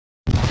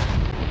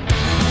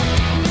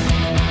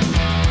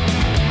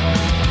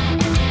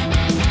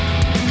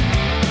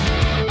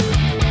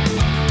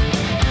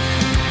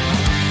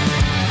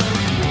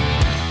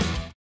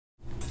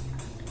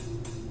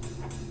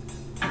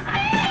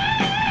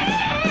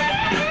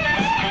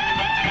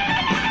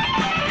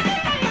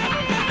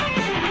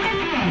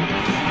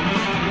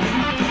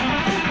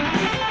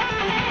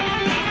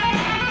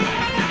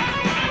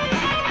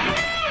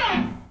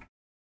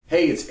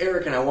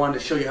Erik, and I wanted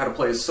to show you how to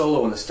play a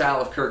solo in the style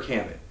of Kirk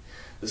Hammett.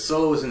 The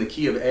solo is in the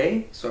key of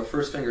A, so our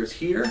first finger is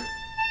here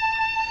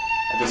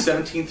at the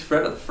 17th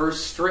fret of the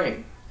first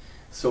string.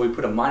 So we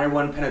put a minor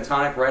 1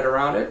 pentatonic right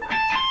around it.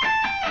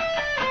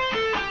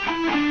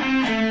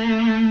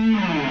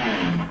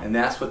 And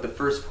that's what the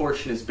first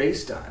portion is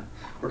based on.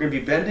 We're going to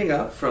be bending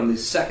up from the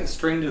second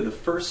string to the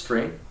first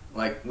string,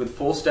 like with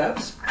full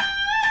steps.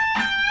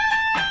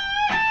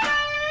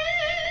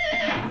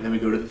 And then we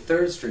go to the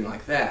third string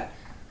like that.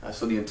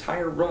 So the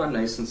entire run,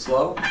 nice and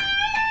slow.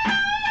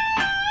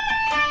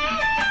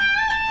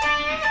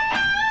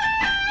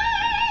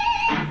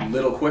 A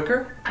little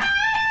quicker.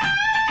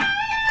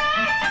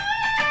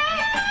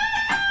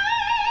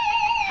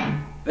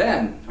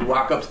 Then we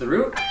walk up to the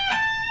root,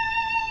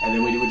 and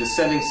then we do a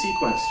descending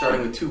sequence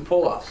starting with 2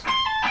 pull-offs.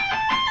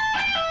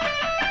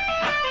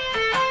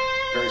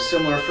 Very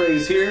similar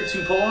phrase here,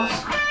 2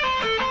 pull-offs.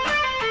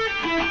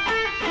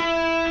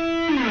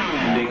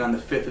 Ending on the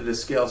 5th of the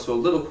scale, so a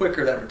little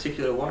quicker that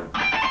particular one.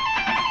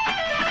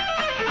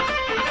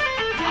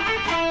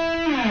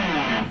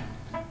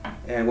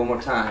 And one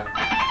more time.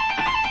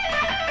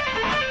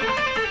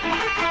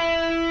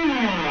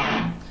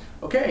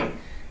 Okay,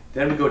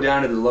 then we go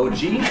down to the low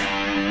G,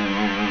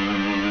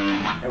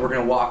 and we're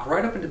going to walk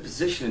right up into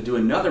position and do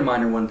another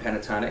minor 1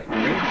 pentatonic.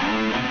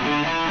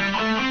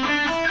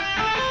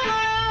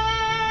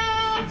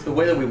 So the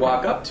way that we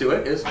walk up to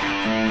it is,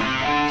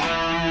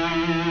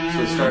 so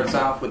it starts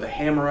off with a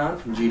hammer-on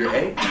from G to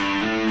A,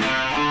 and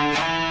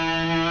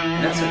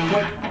that's a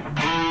quick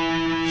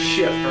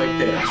shift right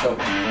there.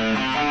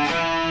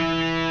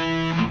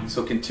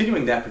 So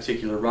continuing that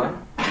particular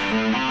run.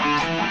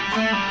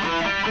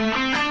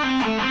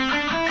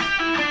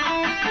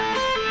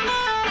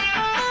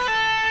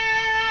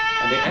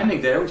 And the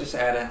ending there, we just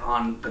add it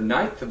on the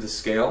 9th of the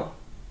scale,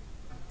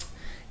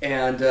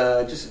 and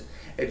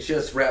it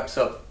just wraps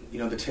up, you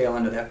know, the tail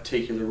end of that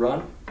particular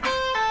run.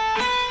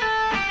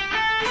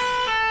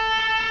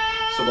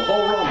 So the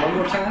whole run, one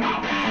more time.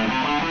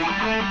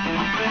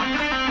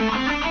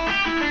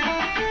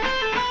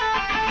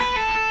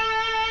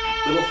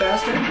 A little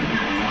faster.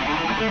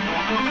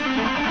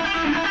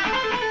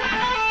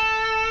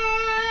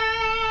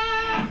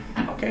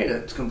 Okay,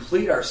 to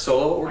complete our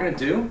solo, what we're going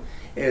to do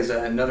is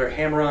another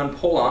hammer-on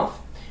pull-off,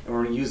 and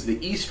we're going to use the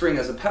E string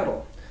as a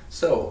pedal.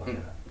 So I'm going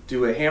to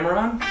do a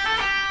hammer-on,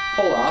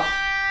 pull-off,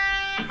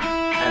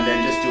 and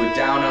then just do a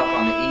down-up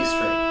on the E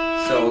string.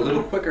 So a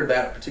little quicker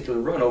that particular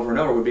run over and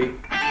over would be.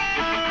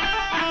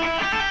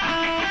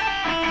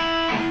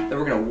 Then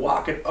we're going to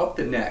walk it up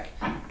the neck,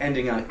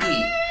 ending on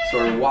E. So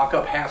we're going to walk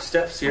up half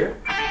steps here.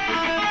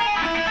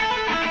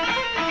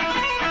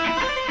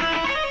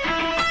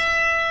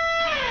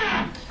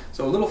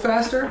 So a little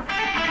faster.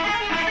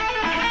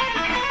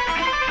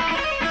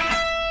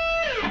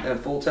 And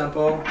full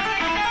tempo.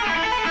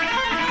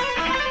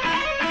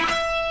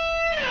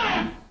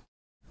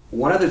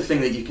 One other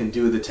thing that you can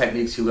do with the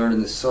techniques you learned in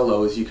this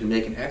solo is you can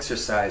make an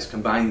exercise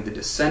combining the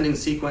descending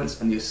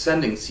sequence and the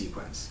ascending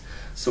sequence.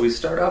 So we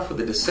start off with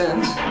the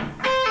descent.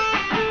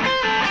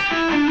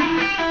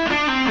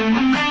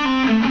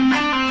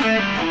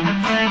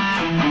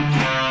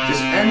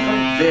 Just end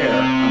right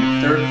there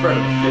on the 3rd fret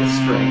of the 5th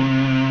string,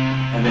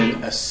 and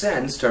then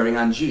ascend starting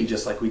on G,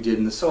 just like we did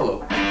in the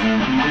solo.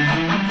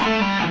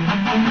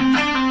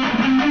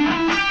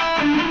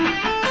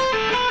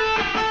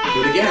 Do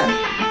it again.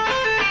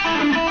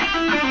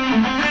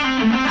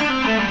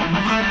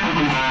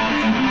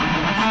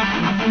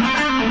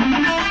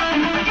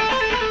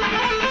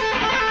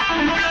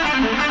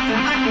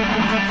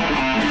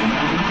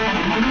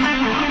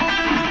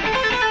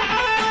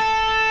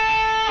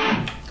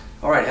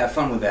 Alright, have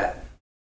fun with that.